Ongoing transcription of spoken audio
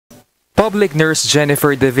Public nurse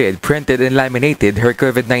Jennifer David printed and laminated her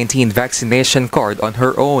COVID-19 vaccination card on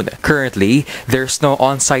her own. Currently, there's no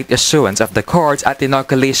on-site issuance of the cards at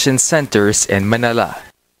inoculation centers in Manila.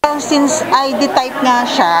 Since ID type nga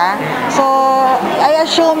siya, so I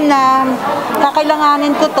assume na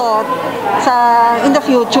kakailanganin ko to in the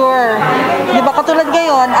future. Di ba katulad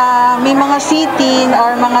ngayon, may mga city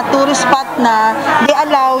or mga tourist spot na they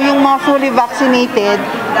allow yung mga fully vaccinated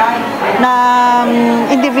na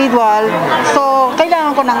individual. So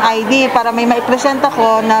kailangan ko ng ID para may maipresent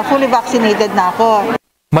ako na fully vaccinated na ako.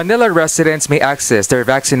 Manila residents may access their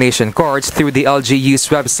vaccination cards through the LGU's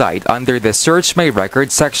website under the Search My Record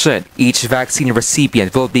section. Each vaccine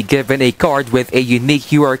recipient will be given a card with a unique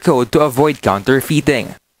QR code to avoid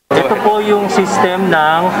counterfeiting. Ito po yung system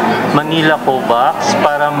ng Manila COVAX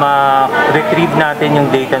para ma-retrieve natin yung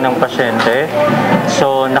data ng pasyente.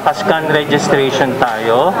 So, nakascan registration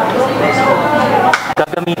tayo.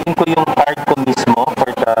 Gagamitin ko yung card ko mismo for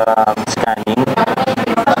the scanning.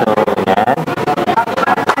 So, yan.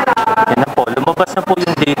 Yan na po. Lumabas na po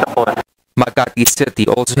yung data ko. Makati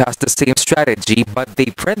City also has the same strategy but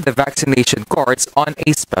they print the vaccination cards on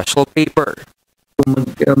a special paper. Kung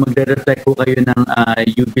magre-reflect po kayo ng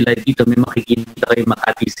UV light dito, may makikita kayo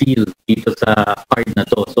Makati seal dito sa card na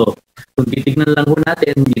to. So, kung titignan lang po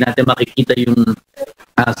natin, hindi natin makikita yung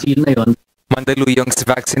seal na yon. Mandaluyong's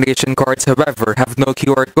vaccination cards, however, have no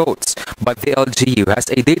QR codes, but the LGU has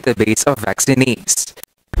a database of vaccinees.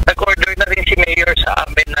 Nag-order na rin si Mayor sa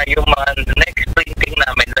amin na yung mga next printing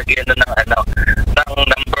namin, lagyan na ng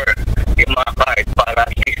number, yung mga card para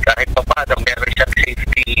at least kahit pa paano meron siyang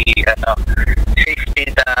safety na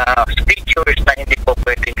features na hindi po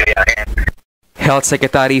pwedeng gayahin. Health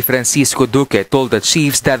Secretary Francisco Duque told the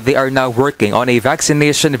chiefs that they are now working on a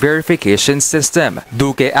vaccination verification system.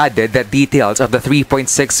 Duque added that details of the 3.6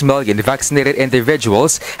 million vaccinated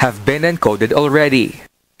individuals have been encoded already.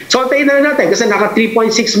 So, tayo na natin kasi naka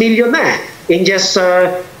 3.6 million na in just,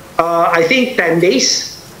 I think, 10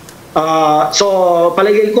 days. So,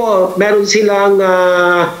 palagay ko, meron silang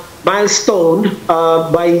milestone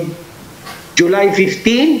by July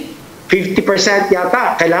 15, 50%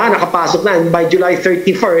 yata. Kailangan nakapasok na. By July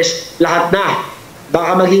 31st, lahat na.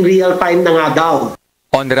 Baka maging real time na nga daw.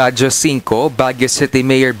 On Radyo 5, Baguio City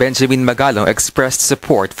Mayor Benjamin Magalong expressed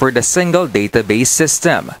support for the single database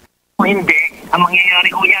system. Hindi. Ang mangyayari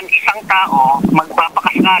ko yan, isang tao,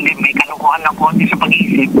 magpapakasali, may kalukuhan ng konti sa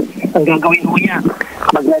pag-iisip, ang gagawin ko niya,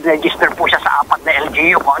 mag-register po siya sa 4 na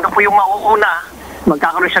LGU. Kung ano po yung mauuna,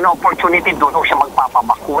 magkakaroon siya ng opportunity, doon siya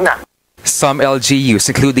magpapabakuna. Some LGUs,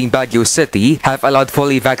 including Baguio City, have allowed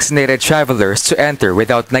fully vaccinated travelers to enter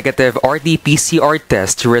without negative RT-PCR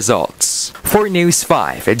test results. For News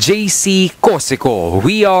 5, JC Cosico,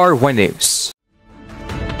 we are One News.